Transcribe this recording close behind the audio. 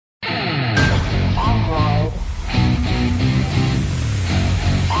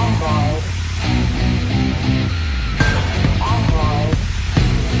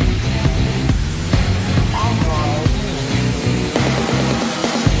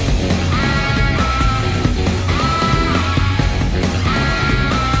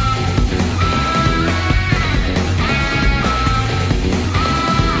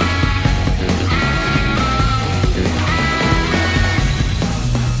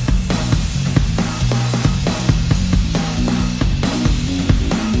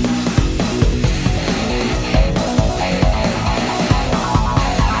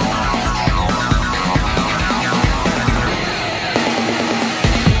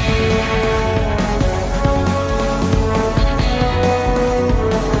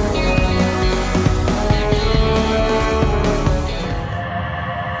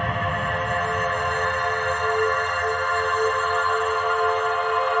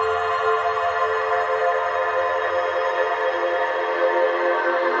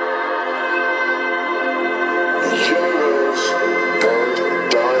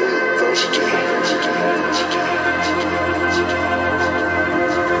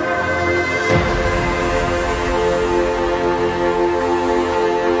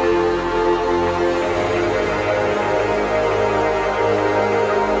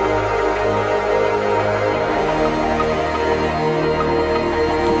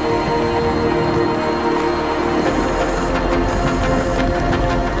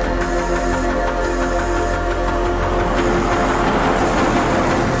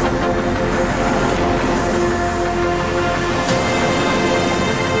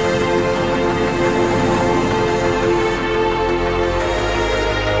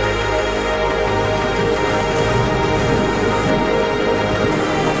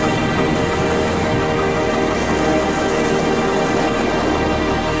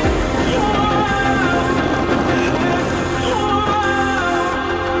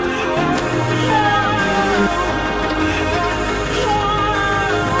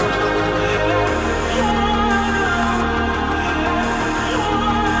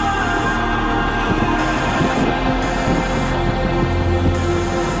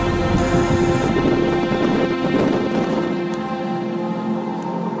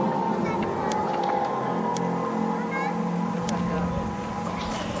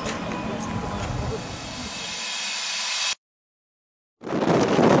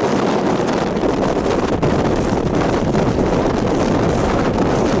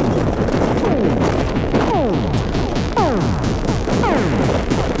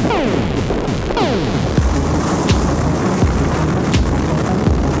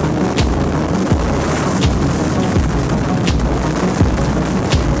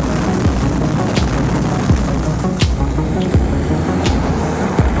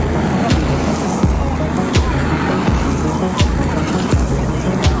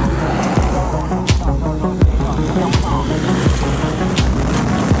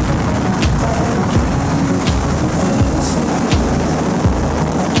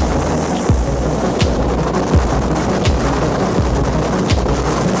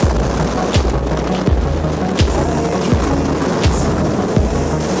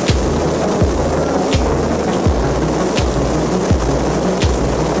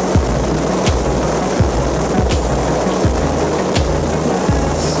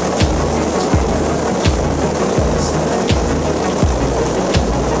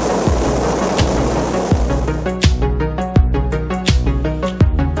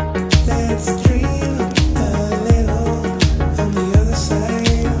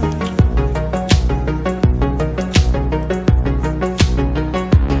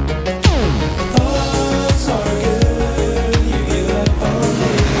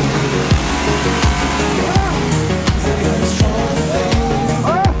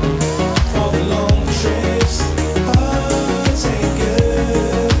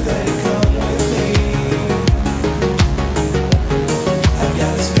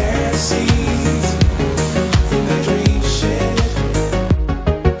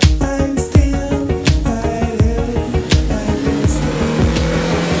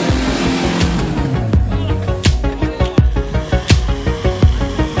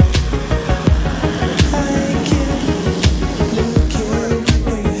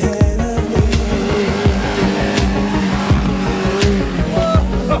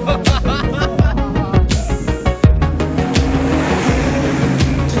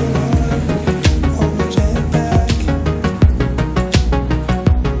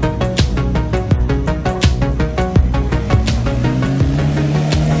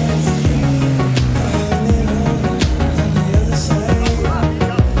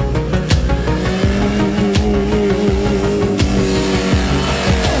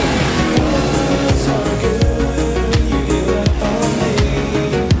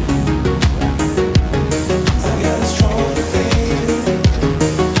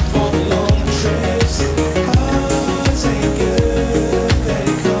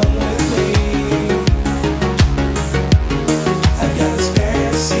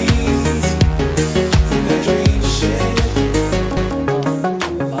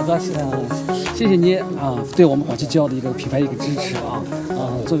哥，谢谢你对我们广汽吉奥的一个品牌一个支持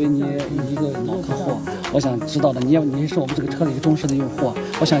作为你一个老客户，我想知道的，你是我们这个车的一个忠实的用户，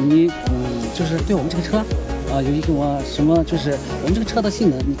我想你就是对我们这个车有一个什么，就是我们这个车的性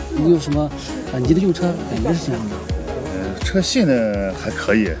能，你有什么你的用车感觉是怎样的？车性能还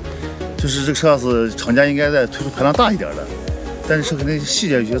可以，就是这个车是厂家应该再推出排量大一点的，但是可能细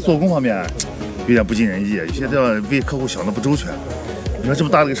节有些做工方面有点不尽人意，有些地方为客户想的不周全。你说这么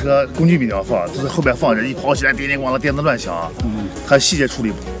大的个车，工具比较放，就在后边放着，一跑起来叮叮咣啷，电子乱响，它细节处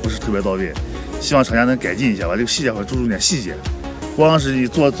理不是特别到位，希望厂家能改进一下吧，这个细节会注重点细节。光是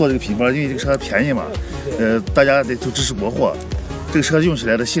做这个品牌，因为这个车便宜嘛，大家得就支持国货。这个车用起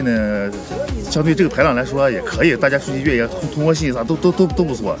来的性能，相对这个排量来说也可以，大家出去越野通过性啥都不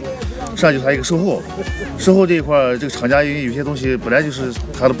错。剩下就是它一个售后这一块，这个厂家因为有些东西本来就是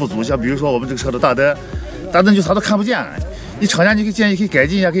它的不足，像比如说我们这个车的大灯就啥都看不见。你厂家你可以建议可以改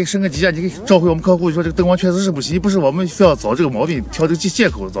进一下，可以升个级啊，你可以召回我们客户说这个灯光确实是不行，不是我们非要找这个毛病挑这个借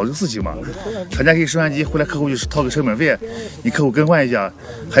口找这个事情嘛。厂家可以收完机回来，客户就是掏个成本费，你客户更换一下。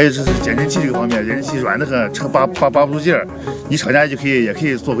还有就是减震器这个方面，减震器软得很，车扒不住劲儿，你厂家也可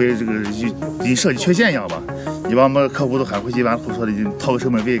以做回这个跟设计缺陷一样吧。你把我们客户都喊回去，完了说的你掏个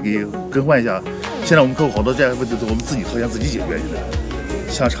成本费给更换一下。现在我们客户好多这样问题都是我们自己掏钱自己解决的，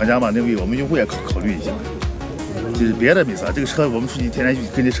像厂家嘛，那为我们用户也考虑一下。就是别的没啥，这个车我们出去天天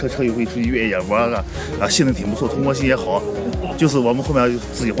跟着车友会出去越野玩性能挺不错，通过性也好。就是我们后面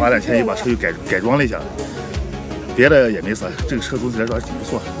自己花点钱也把车又改装了一下，别的也没啥。这个车总体来说还是挺不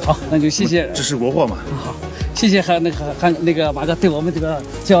错。好，那就谢谢支持国货嘛。好，谢谢那个马哥对我们这个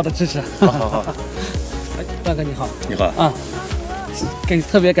吉奥的支持。好。大哥你好。你好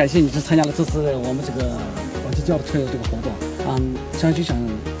特别感谢你是参加了这次我们这个广汽吉奥的车友这个活动想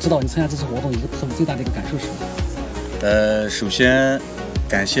知道你参加这次活动一个最大的一个感受是什么？首先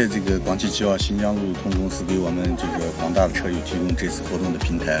感谢这个广汽吉奥新疆路通公司给我们这个广大的车友提供这次活动的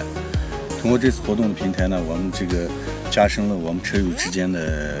平台。通过这次活动的平台呢，我们这个加深了我们车友之间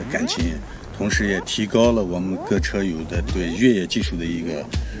的感情，同时也提高了我们各车友的对越野技术的一个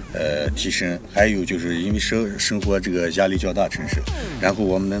提升。还有就是因为生活这个压力较大城市，然后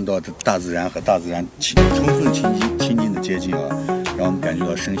我们能到大自然和大自然充分亲近的接近让我们感觉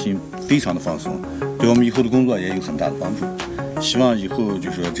到身心非常的放松，对我们以后的工作也有很大的帮助。希望以后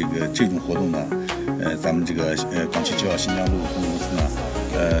就说这种活动呢，咱们这个广汽吉奥新疆路通公司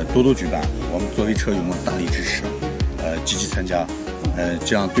呢，多举办。我们作为车友们大力支持，积极参加，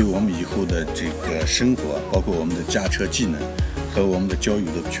这样对我们以后的这个生活，包括我们的驾车技能和我们的交友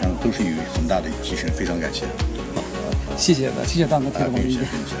的全都是有很大的提升。非常感谢。好，谢谢大哥提的我们意见。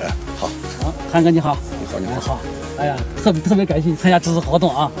好，韩哥你好。你好。哎呀，特别感谢你参加这次活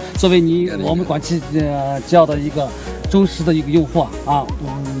动作为我们广汽吉奥的一个忠实的一个用户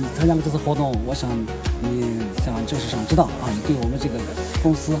你参加了这次活动，我想就是想知道你对我们这个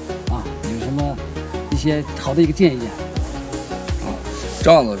公司有什么一些好的一个建议这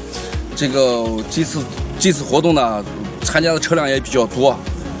样子，这次活动呢，参加的车辆也比较多，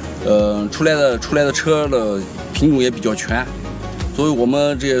出来的车的品种也比较全。作为我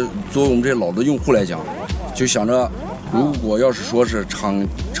们这些老的用户来讲，就想着，如果要是说是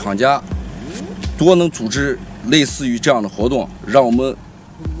厂家多能组织类似于这样的活动，让我们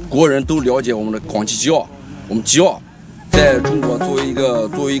国人都了解我们的广汽吉奥。我们吉奥在中国作为一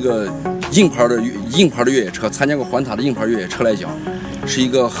个硬牌的越野车，参加过环塔的硬牌越野车来讲，是一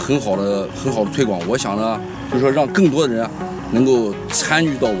个很好的推广。我想呢，就是说让更多的人能够参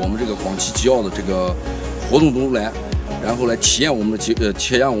与到我们这个广汽吉奥的这个活动中来，然后来体验我们的吉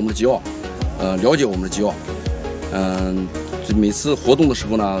奥，了解我们的吉奥。每次活动的时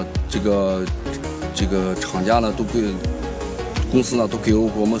候呢，这个厂家呢公司呢都给了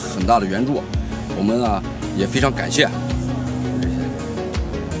我们很大的援助，我们呢也非常感谢。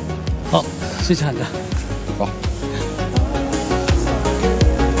好，谢谢韩哥。